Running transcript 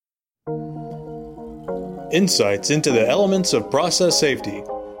Insights into the elements of process safety,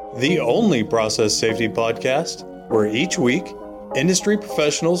 the only process safety podcast where each week industry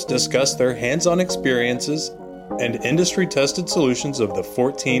professionals discuss their hands-on experiences and industry-tested solutions of the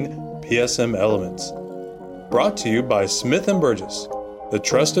 14 PSM elements. Brought to you by Smith & Burgess, the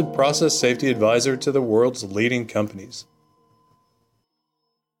trusted process safety advisor to the world's leading companies.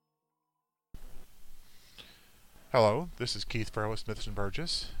 Hello, this is Keith Farrell with Smith &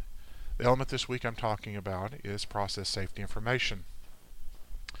 Burgess. The element this week I'm talking about is process safety information.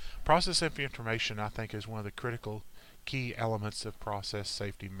 Process safety information, I think, is one of the critical key elements of process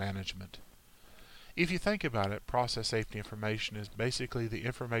safety management. If you think about it, process safety information is basically the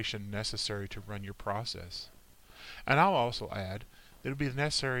information necessary to run your process. And I'll also add that it will be the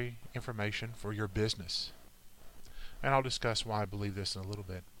necessary information for your business. And I'll discuss why I believe this in a little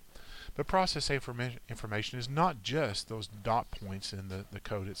bit. But process information is not just those dot points in the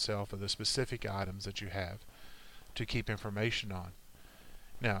code itself or the specific items that you have to keep information on.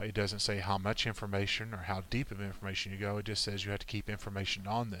 Now, it doesn't say how much information or how deep of information you go. It just says you have to keep information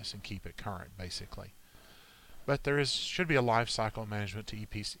on this and keep it current, basically. But there should be a life cycle management to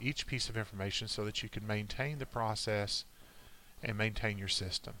each piece of information so that you can maintain the process and maintain your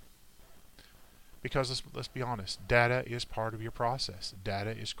system. Because let's be honest, data is part of your process. Data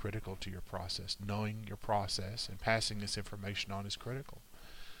is critical to your process. Knowing your process and passing this information on is critical.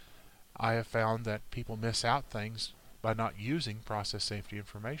 I have found that people miss out things by not using process safety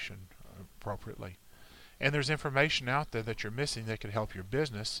information appropriately. And there's information out there that you're missing that could help your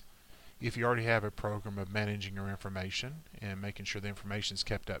business if you already have a program of managing your information and making sure the information is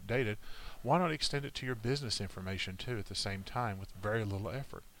kept updated. Why not extend it to your business information too at the same time with very little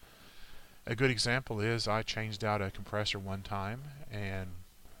effort? A good example is I changed out a compressor one time, and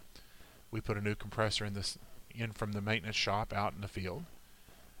we put a new compressor in from the maintenance shop out in the field.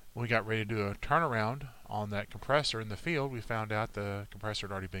 When we got ready to do a turnaround on that compressor in the field, we found out the compressor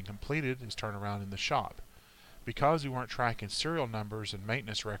had already been completed, his turnaround in the shop. Because we weren't tracking serial numbers and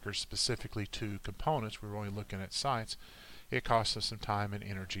maintenance records specifically to components, we were only looking at sites, it cost us some time and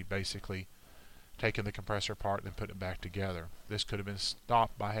energy basically taking the compressor apart and then putting it back together. This could have been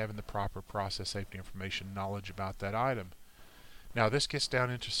stopped by having the proper process safety information knowledge about that item. Now this gets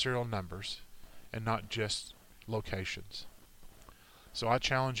down into serial numbers and not just locations. So I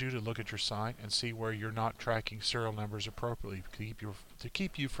challenge you to look at your site and see where you're not tracking serial numbers appropriately to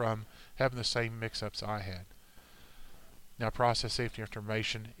keep you from having the same mix-ups I had. Now process safety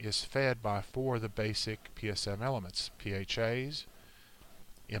information is fed by 4 of the basic PSM elements: PHAs,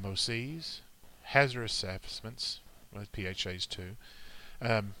 MOCs, hazard assessments, with PHAs too,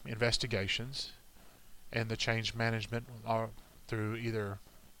 investigations, and the change management through either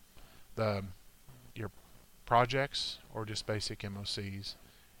your projects or just basic MOCs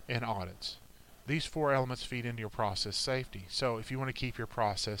and audits. These 4 elements feed into your process safety. So if you want to keep your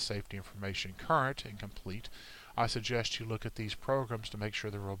process safety information current and complete, I suggest you look at these programs to make sure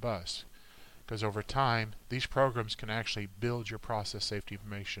they're robust. Because over time, these programs can actually build your process safety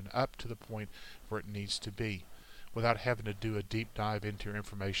information up to the point where it needs to be without having to do a deep dive into your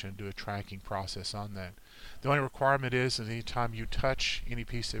information and do a tracking process on that. The only requirement is that any time you touch any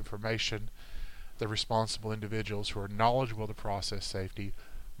piece of information, the responsible individuals who are knowledgeable of the process safety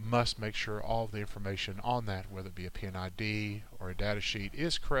must make sure all of the information on that, whether it be a PNID or a data sheet,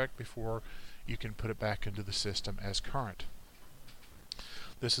 is correct before you can put it back into the system as current.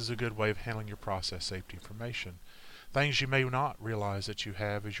 This is a good way of handling your process safety information. Things you may not realize that you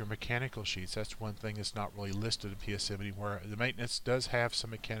have is your mechanical sheets. That's one thing that's not really listed in PSM anywhere. The maintenance does have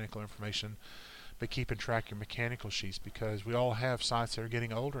some mechanical information, but keep in track your mechanical sheets because we all have sites that are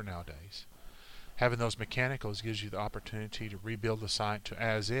getting older nowadays. Having those mechanicals gives you the opportunity to rebuild the site to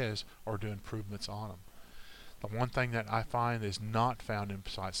as is or do improvements on them. The one thing that I find is not found in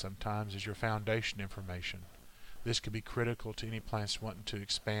sites sometimes is your foundation information. This could be critical to any plants wanting to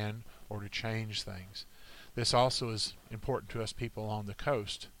expand or to change things. This also is important to us people along the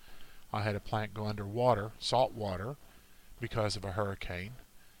coast. I had a plant go underwater, salt water, because of a hurricane.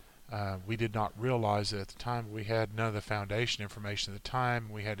 We did not realize that at the time we had none of the foundation information at the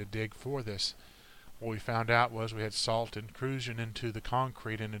time. We had to dig for this. What we found out was we had salt intrusion into the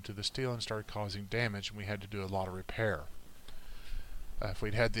concrete and into the steel and started causing damage, and we had to do a lot of repair. If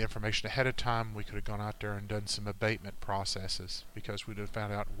we'd had the information ahead of time, we could have gone out there and done some abatement processes because we'd have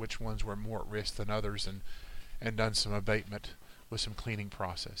found out which ones were more at risk than others and done some abatement with some cleaning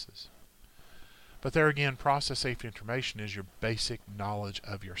processes. But there again, process safety information is your basic knowledge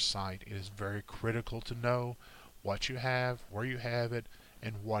of your site. It is very critical to know what you have, where you have it,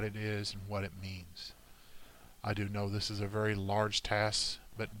 and what it is and what it means. I do know this is a very large task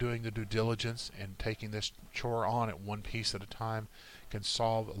but doing the due diligence and taking this chore on at one piece at a time can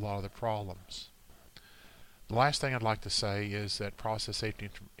solve a lot of the problems. The last thing I'd like to say is that process safety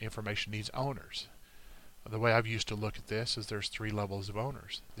information needs owners. The way I've used to look at this is there's 3 levels of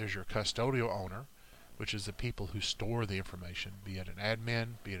owners. There's your custodial owner, which is the people who store the information, be it an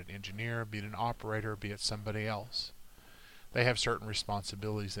admin, be it an engineer, be it an operator, be it somebody else. They have certain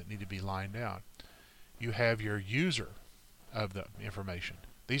responsibilities that need to be lined out. You have your user of the information.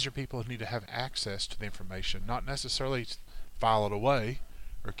 These are people who need to have access to the information, not necessarily file it away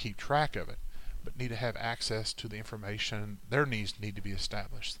or keep track of it, but need to have access to the information. Their needs need to be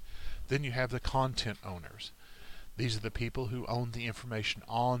established. Then you have the content owners. These are the people who own the information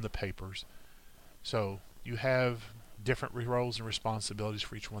on the papers. So you have different roles and responsibilities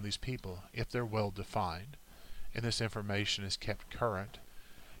for each one of these people. If they're well defined and this information is kept current,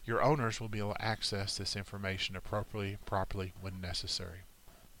 your owners will be able to access this information appropriately, properly when necessary.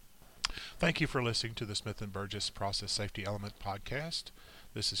 Thank you for listening to the Smith & Burgess Process Safety Element podcast.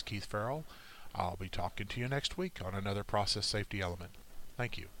 This is Keith Farrell. I'll be talking to you next week on another process safety element.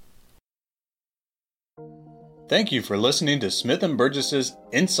 Thank you. Thank you for listening to Smith & Burgess's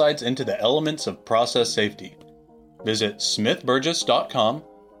Insights into the Elements of Process Safety. Visit smithburgess.com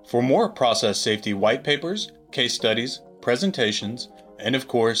for more process safety white papers, case studies, presentations, and of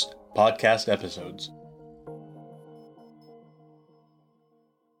course, podcast episodes.